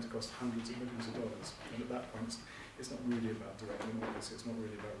tend to cost hundreds of millions of dollars, and at that point it's not really about direct democracy, it's not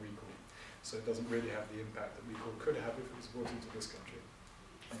really about recall. So it doesn't really have the impact that recall could have if it was brought into this country.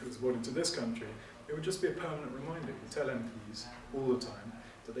 If it was brought into this country, it would just be a permanent reminder. You tell MPs all the time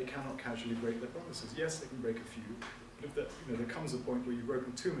that they cannot casually break their promises. Yes, they can break a few, but if there comes a point where you've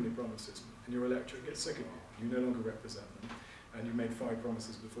broken too many promises and your electorate gets sick of you no longer represent them, and you made 5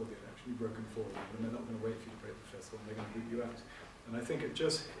 promises before the election, you've broken 4 of them, and they're not going to wait for you to break the 5th one, they're going to boot you out. And I think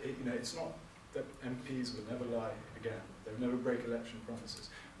it's not that MPs will never lie again, they will never break election promises,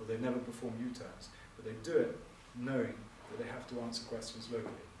 or they never perform U-turns, but they do it knowing that they have to answer questions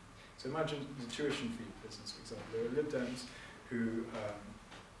locally. So imagine the tuition fee business, for example. There are Lib Dems who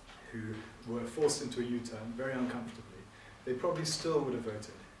were forced into a U-turn very uncomfortably. They probably still would have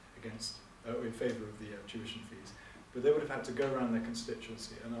voted against, in favour of the tuition fees, but they would have had to go around their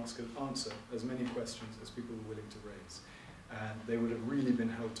constituency and answer as many questions as people were willing to raise. And they would have really been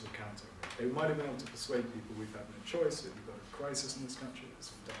held to account over it. They might have been able to persuade people we've had no choice, we've got a crisis in this country, we've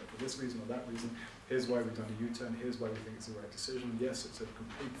done it for this reason or that reason, here's why we've done a U-turn, here's why we think it's the right decision. Yes, it's a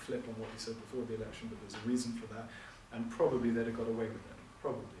complete flip on what we said before the election, but there's a reason for that. And probably they'd have got away with it,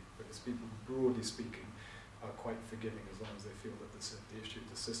 probably, because people, broadly speaking, are quite forgiving as long as they feel that the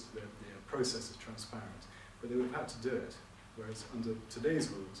process is transparent. But they would have had to do it, whereas under today's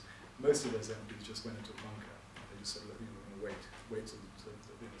rules, most of those MPs just went into a bunker. They just said, look, we're going to wait till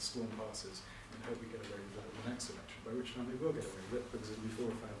the storm passes and hope we get away with it at the next election, by which time they will get away with it, because it'll be 4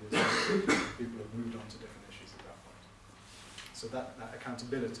 or 5 years later, people have moved on to different issues at that point. So that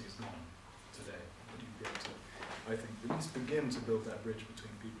accountability is not today. But you'd be able to, I think, at least begin to build that bridge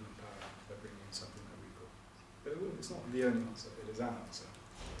between people and power by bringing in something like recall. But it's not the only answer, it is an answer,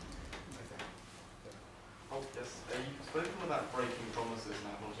 I think. Oh, yes. You've spoken about breaking promises and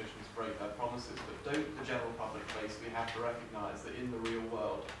how politicians break their promises, but don't the general public basically have to recognise that in the real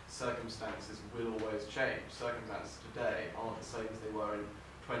world, circumstances will always change? Circumstances today aren't the same as they were in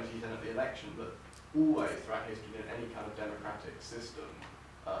 2010 at the election, but always throughout history in any kind of democratic system,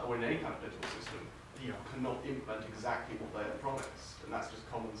 or in any kind of political system, you cannot implement exactly what they have promised, and that's just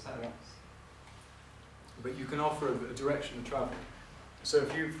common sense. But you can offer a direction of travel. So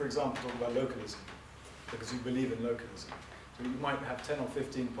if you, for example, talk about localism, because you believe in localism, so you might have 10 or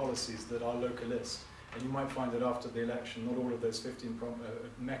 15 policies that are localist, and you might find that after the election, not all of those 15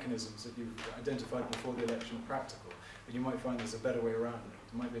 mechanisms that you've identified before the election are practical, and you might find there's a better way around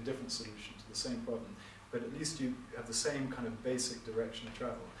it. There might be a different solution to the same problem, but at least you have the same kind of basic direction of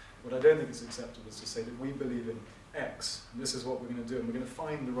travel. What I don't think is acceptable is to say that we believe in X, and this is what we're going to do, and we're going to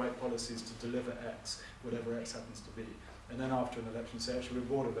find the right policies to deliver X, whatever X happens to be. And then after an election say, actually we're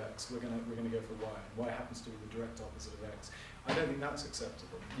bored of X, we're going to go for Y, and Y happens to be the direct opposite of X. I don't think that's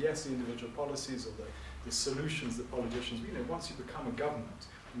acceptable. Yes, the individual policies or the solutions that politicians, once you become a government,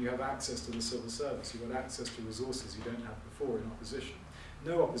 and you have access to the civil service, you've got access to resources you don't have before in opposition.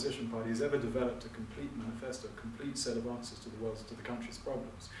 No opposition party has ever developed a complete manifesto, a complete set of answers to the country's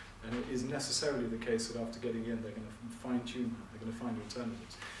problems. And it is necessarily the case that after getting in, they're going to fine-tune them, they're going to find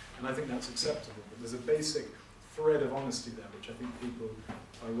alternatives. And I think that's acceptable, but there's a basic thread of honesty there, which I think people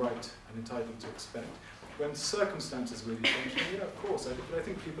are right and entitled to expect. When circumstances really change, yeah, of course, but I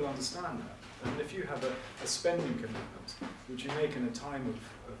think people understand that. I mean, if you have a spending commitment, which you make in a time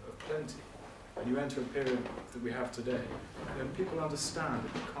of plenty, and you enter a period that we have today, then people understand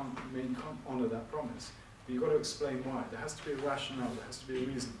that you can't honour that promise. But you've got to explain why. There has to be a rationale, there has to be a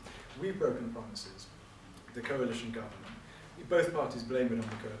reason. We've broken promises, the coalition government. Both parties blame it on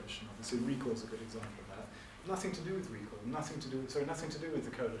the coalition, obviously. Recall is a good example of that. Nothing to do with recall, nothing to do with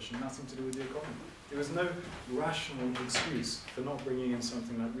the coalition, nothing to do with the economy. There was no rational excuse for not bringing in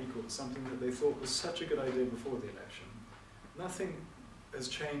something like recall, something that they thought was such a good idea before the election. Nothing has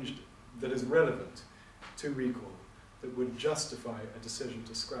changed that is relevant to recall that would justify a decision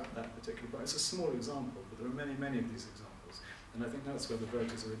to scrap that particular point. It's a small example, but there are many, many of these examples. And I think that's where the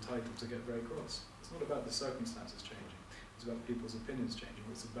voters are entitled to get very cross. It's not about the circumstances changing. It's about people's opinions changing.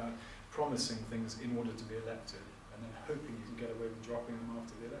 It's about promising things in order to be elected and then hoping you can get away with dropping them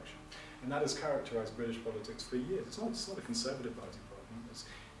after the election. And that has characterised British politics for years. It's not a Conservative Party problem.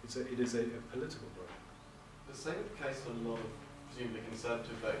 It is a political problem. The same is the case for a lot of presumably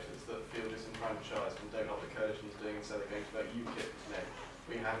Conservative voters that feel disenfranchised and don't know what the coalition is doing, and so they're going to vote UKIP.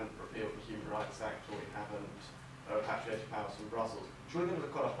 We haven't repealed the Human Rights Act, or we haven't repatriated powers from Brussels. Surely there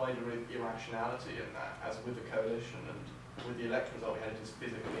was quite a high degree of irrationality in that, as with the coalition and with the election result, we had it is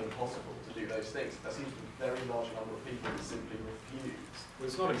physically impossible to do those things. There seems to be a very large number of people who simply refuse. Well,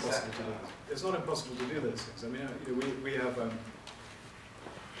 it's not impossible to do that. It's not impossible to do those things. I mean, you know, we have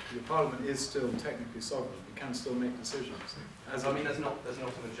the Parliament is still technically sovereign. We can still make decisions. As I mean, there's not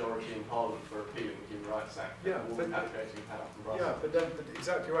a majority in Parliament for repealing the Human Rights Act. Yeah, or repatriating power from Brussels. Yeah, but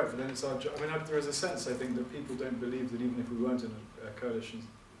exactly right. But then it's our job. I mean, there is a sense, I think, that people don't believe that even if we weren't in a coalition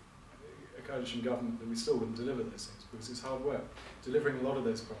government, that we still wouldn't deliver those things, because it's hard work. Delivering a lot of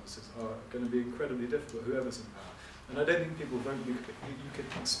those promises are going to be incredibly difficult, whoever's in power. And I don't think people vote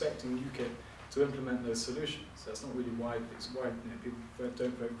UKIP expecting UKIP to implement those solutions. That's not really why it's why people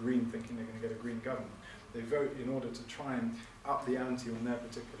don't vote Green thinking they're going to get a Green government. They vote in order to try and up the ante on their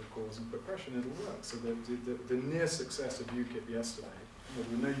particular cause and put pressure, and it'll work. So the near success of UKIP yesterday, there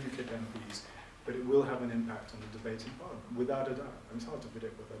were no UKIP MPs, but it will have an impact on the debate in Parliament, without a doubt. I mean, it's hard to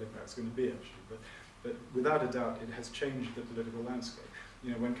predict what that impact's going to be, actually, but without a doubt, it has changed the political landscape.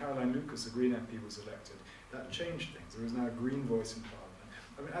 You know, when Caroline Lucas, the Green MP, was elected, that changed things. There is now a Green voice in Parliament.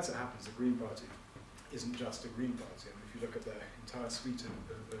 I mean, as it happens, the Green Party isn't just a Green Party. I mean, if you look at their entire suite of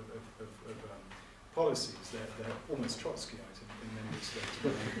policies, they're almost Trotskyite in many respects.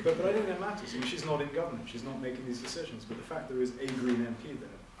 But I think that matters. I mean, she's not in government. She's not making these decisions. But the fact there is a Green MP there,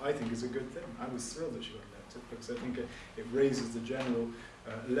 I think, is a good thing. I was thrilled that she got elected, because I think it raises the general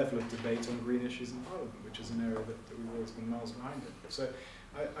level of debate on green issues in Parliament, which is an area that we've always been miles behind in. So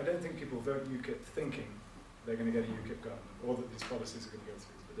I don't think people vote UKIP thinking they're going to get a UKIP government, or that these policies are going to go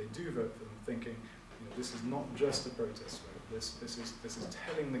through. But they do vote for them thinking, you know, this is not just a protest vote. This is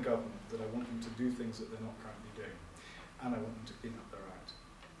telling the government that I want them to do things that they're not currently doing, and I want them to clean up their act.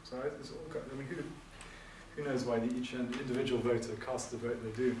 So it's all. I mean, who knows why each individual voter casts the vote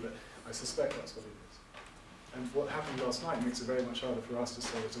they do? But I suspect that's what it is. And what happened last night makes it very much harder for us to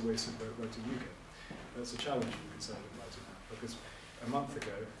say it's a wasted vote voting UKIP. That's a challenge for the Conservative Party now, because a month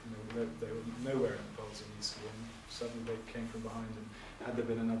ago, you know, they were nowhere in the polls in East London. Suddenly they came from behind, and had there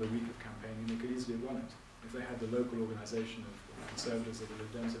been another week of campaigning, they could easily have won it. If they had the local organisation of Conservatives that the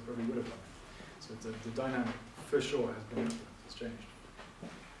Lib Dems, they probably would have won it. So the dynamic, for sure, has changed.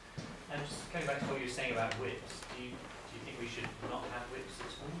 And just coming back to what you were saying about whips, do you think we should not have whips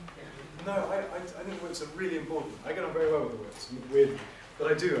at all? No, I think whips are really important. I get on very well with the whips, weirdly.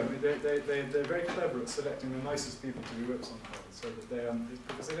 But I do. I mean, they're very clever at selecting the nicest people to be whips on the whole, so that they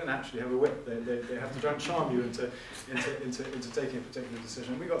because they don't actually have a whip. They have to try and charm you into taking a particular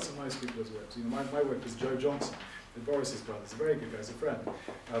decision. We got some nice people as whips. You know, my whip is Joe Johnson, with Boris's brother. He's a very good guy. He's a friend.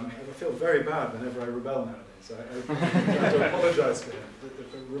 I feel very bad whenever I rebel nowadays. I have to apologise for him.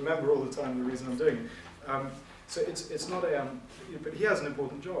 Remember all the time the reason I'm doing it. So it's not a, but he has an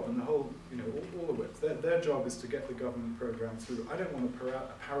important job, and the whole, you know, all the whips, their job is to get the government programme through. I don't want a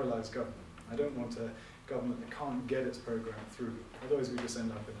paralysed government. I don't want a government that can't get its programme through. Otherwise we just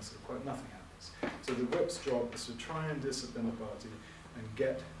end up in a sort of quite nothing happens. So the whip's job is to try and discipline the party and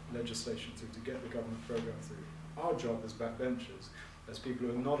get legislation through, to get the government programme through. Our job as backbenchers, as people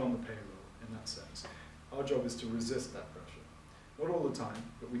who are not on the payroll in that sense, our job is to resist that pressure. Not all the time,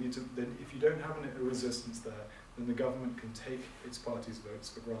 but we need to, then if you don't have a resistance there, then the government can take its party's votes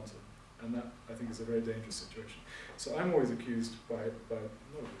for granted. And that, I think, is a very dangerous situation. So I'm always accused I'm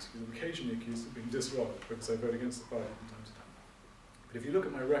occasionally accused of being disloyal because I vote against the party from time to time. But if you look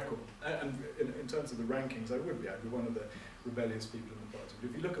at my record, and in terms of the rankings, I'd be one of the rebellious people in the party. But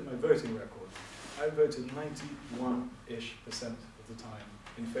if you look at my voting record, I voted 91-ish% of the time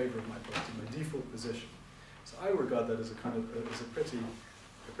in favour of my party, my default position. So I regard that as a kind of as a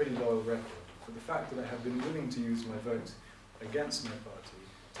pretty loyal record. But the fact that I have been willing to use my vote against my party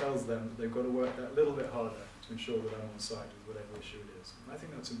tells them that they've got to work that little bit harder to ensure that I'm on side with whatever issue it is. And I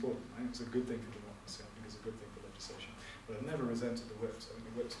think that's important. I think it's a good thing for democracy. I think it's a good thing for legislation. But I've never resented the whips. I think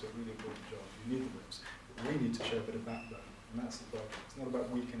the whips do a really important job. You need the whips. But we need to show a bit of backbone. And that's the problem. It's not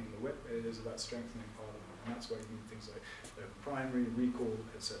about weakening the whip. It is about strengthening Parliament. And that's why you need things like primary, recall,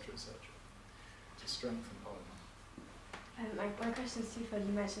 etc., to strengthen Parliament. My question is twofold.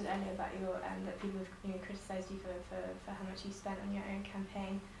 You mentioned earlier about your that people have criticised you for how much you spent on your own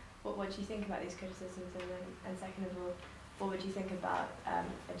campaign. What do you think about these criticisms? And second of all, what would you think about a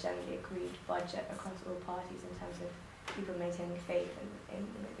generally agreed budget across all parties in terms of people maintaining faith in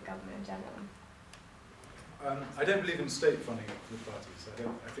the government in general? I don't believe in state funding of the parties. I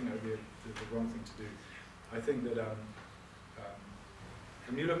think that would be the wrong thing to do. I think that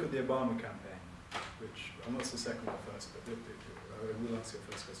when you look at the Obama campaign, which I'm not the second or first, but I will answer your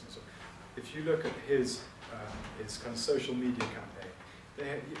first question. So, if you look at his kind of social media campaign,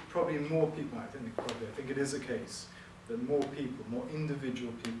 probably more people, I think it is a case that more people, more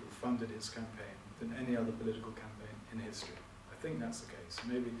individual people funded his campaign than any other political campaign in history. I think that's the case.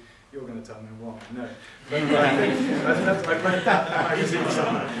 Maybe you're going to tell me I'm wrong, I know. But I think, I've read that in a magazine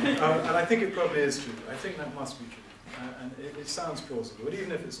somewhere. And I think it probably is true. I think that must be true. And it sounds plausible, but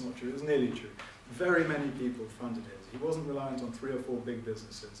even if it's not true, it's nearly true. Very many people funded his. He wasn't reliant on 3 or 4 big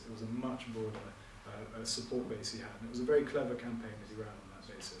businesses. It was a much broader support base he had. And it was a very clever campaign that he ran on that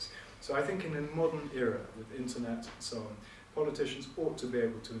basis. So I think in a modern era with internet and so on, politicians ought to be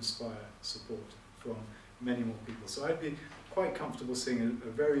able to inspire support from many more people. So I'd be quite comfortable seeing a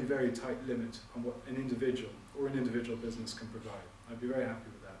very, very tight limit on what an individual or an individual business can provide. I'd be very happy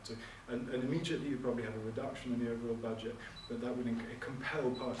with that too. And immediately you probably have a reduction in the overall budget, but that would compel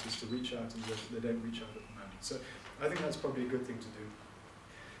parties to reach out in ways that they don't reach out at the moment. So I think that's probably a good thing to do.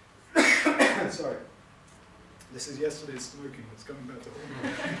 Sorry. This is yesterday's smoking, it's coming back to haunt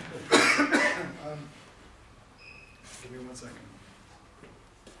me. Give me 1 second.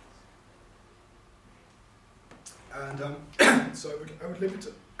 And so I would limit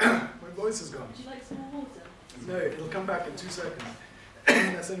it. My voice is gone. Would you like some more water? No, it'll come back in 2 seconds.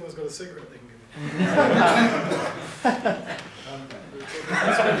 Unless anyone's got a cigarette they can give me.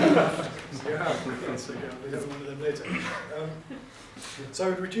 So you have, so we have one of them later. So I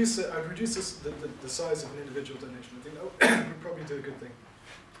would reduce the size of an individual donation. I think that would probably do a good thing.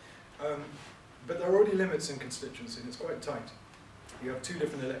 But there are already limits in constituency, and it's quite tight. You have 2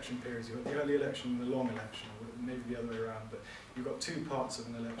 different election periods. You've got the early election and the long election, or maybe the other way around, but you've got 2 parts of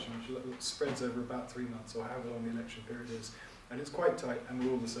an election, which spreads over about 3 months, or however long the election period is. And it's quite tight, and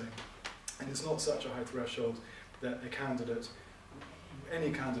we're all the same. And it's not such a high threshold that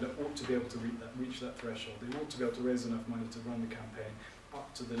any candidate ought to be able to reach that threshold. They ought to be able to raise enough money to run the campaign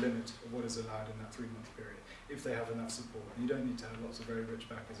up to the limit of what is allowed in that 3-month period, if they have enough support. And you don't need to have lots of very rich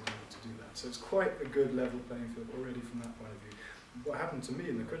backers in order to do that. So it's quite a good level playing field already from that point of view. What happened to me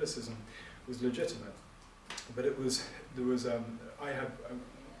in the criticism was legitimate, but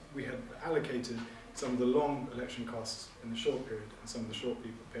we had allocated some of the long election costs in the short period and some of the short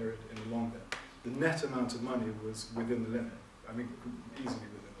period in the long bit. The net amount of money was within the limit, I mean easily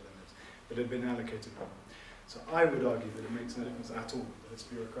within the limit, but it had been allocated wrong. So I would argue that it makes no difference at all, that it's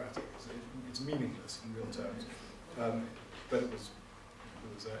bureaucratic, it's meaningless in real terms. But it was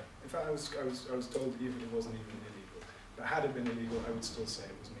in fact I was told even it wasn't even illegal. But had it been illegal, I would still say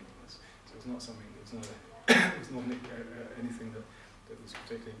it was meaningless. So it's not something, it's not anything that was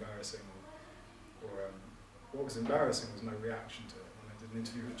particularly embarrassing. What was embarrassing was my reaction to it when I did an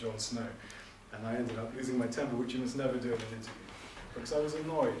interview with Jon Snow, and I ended up losing my temper, which you must never do in an interview, because I was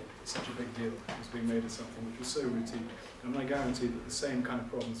annoyed that such a big deal was being made of something which was so routine. And I guarantee that the same kind of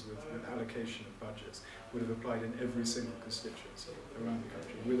problems with allocation of budgets would have applied in every single constituency around the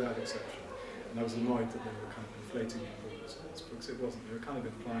country, without exception. And I was annoyed that they were kind of inflating the importance of this, because it wasn't. They were kind of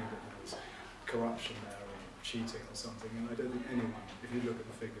implying that there was corruption there or cheating or something, and I don't think anyone, if you look at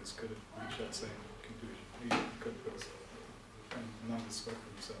the figures, could have reached that same conclusion. You could have, and numbers spoke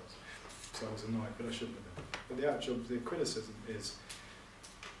for themselves. So I was annoyed, but I shouldn't have been. But the criticism is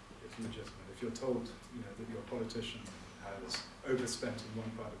legitimate. If you're told, that your politician has overspent in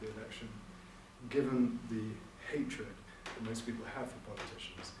one part of the election, given the hatred that most people have for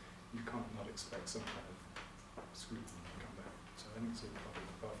politicians, you can't not expect some kind of scrutiny to come back. So I think it's all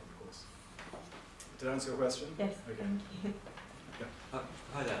part of the course. Did I answer your question? Yes, okay. thank you.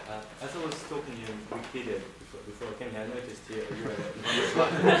 Hi there. As I was talking to you in Wikipedia before I came here, I noticed you were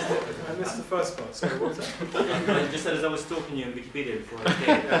I missed the first part, sorry, what was that? I just said as I was talking to you in Wikipedia before I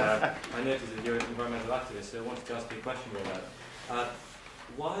came, I noticed that you're an environmental activist, so I wanted to ask you a question about that.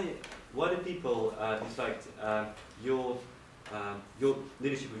 Why do people, in fact, your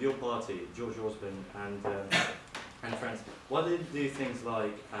leadership of your party, George Osborne and friends, why do they do things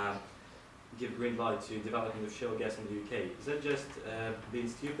like give green light to development of shale gas in the UK? Is that just being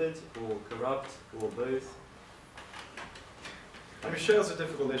stupid, or corrupt, or both? I mean, shale's a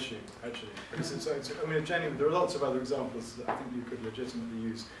difficult issue, actually, because genuinely, there are lots of other examples that I think you could legitimately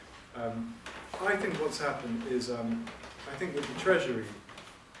use. I think what's happened is, I think that the Treasury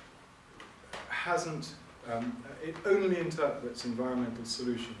hasn't, it only interprets environmental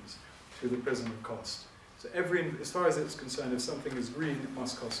solutions through the prism of cost. So as far as it's concerned, if something is green, it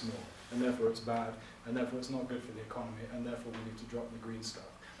must cost more, and therefore it's bad, and therefore it's not good for the economy, and therefore we need to drop the green stuff.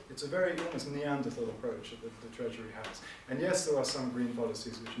 It's a very almost Neanderthal approach that the Treasury has. And yes, there are some green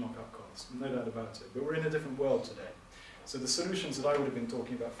policies which knock up costs, no doubt about it, but we're in a different world today. So the solutions that I would have been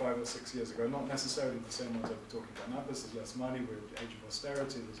talking about 5 or 6 years ago are not necessarily the same ones I've been talking about now. There's less money, we're in the age of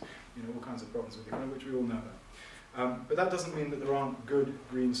austerity, there's all kinds of problems with the economy, which we all know about. But that doesn't mean that there aren't good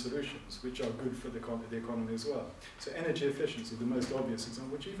green solutions, which are good for the economy as well. So energy efficiency, the most obvious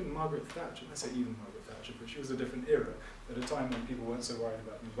example, which even Margaret Thatcher, I say even Margaret Thatcher, but she was a different era, at a time when people weren't so worried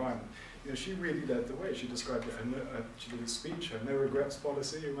about the environment. You know, she really led the way. She described it, she did a speech, her no regrets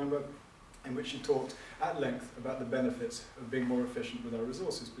policy, you remember, in which she talked at length about the benefits of being more efficient with our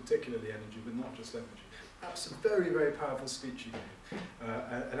resources, particularly energy, but not just energy. That's a very, very powerful speech she gave,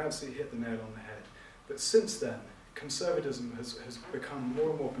 and absolutely hit the nail on the head. But since then, conservatism has become more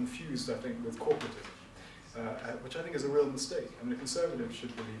and more confused, I think, with corporatism, which I think is a real mistake. I mean, a conservative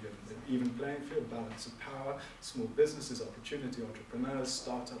should believe in an even playing field, balance of power, small businesses, opportunity, entrepreneurs,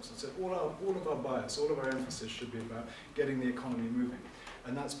 startups, etc. All of our bias, all of our emphasis should be about getting the economy moving,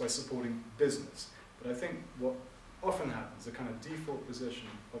 and that's by supporting business. But I think what often happens, the kind of default position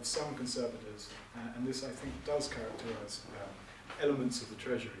of some conservatives, and this I think does characterize elements of the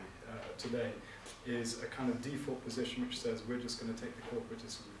Treasury today, is a kind of default position which says we're just going to take the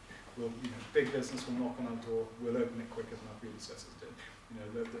corporatist route. We'll, big business will knock on our door. We'll open it quicker than our predecessors did.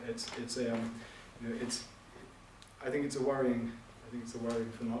 I think it's a worrying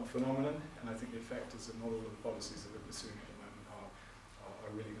phenomenon, and I think the effect is that not all of the policies that we're pursuing at the moment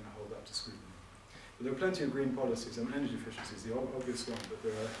are really going to hold up to scrutiny. But there are plenty of green policies, and energy efficiency is the obvious one. But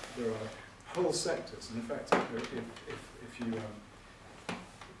there are whole sectors, and in fact, if you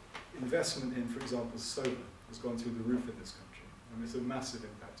investment in, for example, solar has gone through the roof in this country. I mean, it's a massive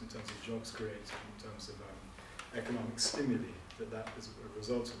impact in terms of jobs created, in terms of economic stimuli that has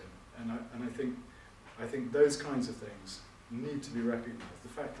resulted in. And I think those kinds of things need to be recognised.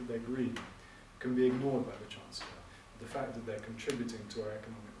 The fact that they're green can be ignored by the Chancellor. The fact that they're contributing to our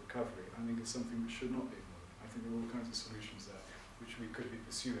economic recovery, I think, is something which should not be ignored. I think there are all kinds of solutions there which we could be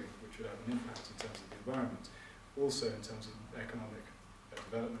pursuing, which would have an impact in terms of the environment, also in terms of economic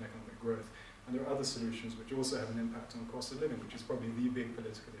development, economic growth. And there are other solutions which also have an impact on cost of living, which is probably the big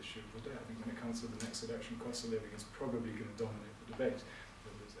political issue of the day. I think when it comes to the next election, cost of living is probably going to dominate the debate,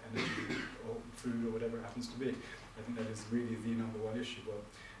 whether it's energy or food or whatever it happens to be. I think that is really the number one issue. Well,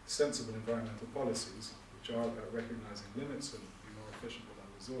 sensible environmental policies, which are about recognising limits and being more efficient with our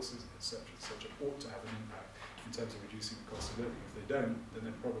resources, etc., ought to have an impact in terms of reducing the cost of living. If they don't, then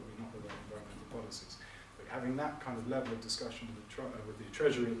they're probably not the right environmental policies. But having that kind of level of discussion with the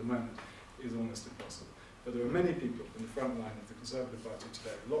Treasury at the moment is almost impossible. But there are many people in the front line of the Conservative Party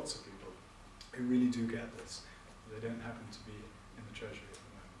today, lots of people, who really do get this. They don't happen to be in the Treasury at the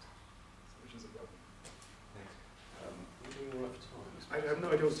moment, which is a problem. What do we want for time? I have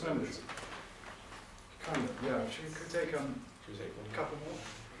no idea what time it is. Kind of, yeah. Should we take a couple more?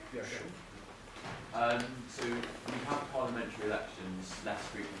 Yeah, sure. So we have parliamentary elections less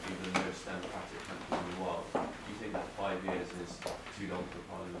frequently than most democratic countries in the world. Do you think that 5 years is too long for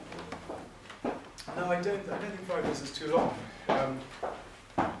Parliament? No, I don't think 5 years is too long. And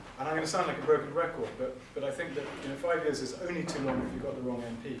I'm going to sound like a broken record, but I think that 5 years is only too long if you've got the wrong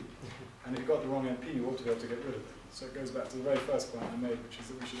MP. And if you've got the wrong MP, you ought to be able to get rid of it. So it goes back to the very first point I made, which is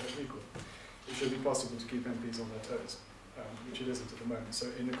that we should have equal. It should be possible to keep MPs on their toes, which it isn't at the moment. So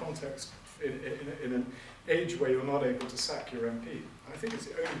in the context, in an age where you're not able to sack your MP, I think it's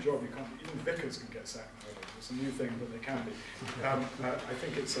the only job you can't, even vicars can get sacked nowadays. It's a new thing, but they can be. I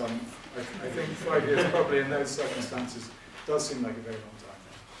think it's, I think 5 years probably in those circumstances does seem like a very long time.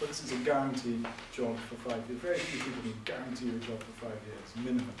 But this is a guaranteed job for 5 years. Very few people can guarantee you a job for 5 years,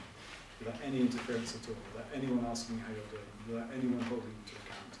 minimum, without any interference at all, without anyone asking how you're doing, without anyone holding you to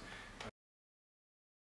account.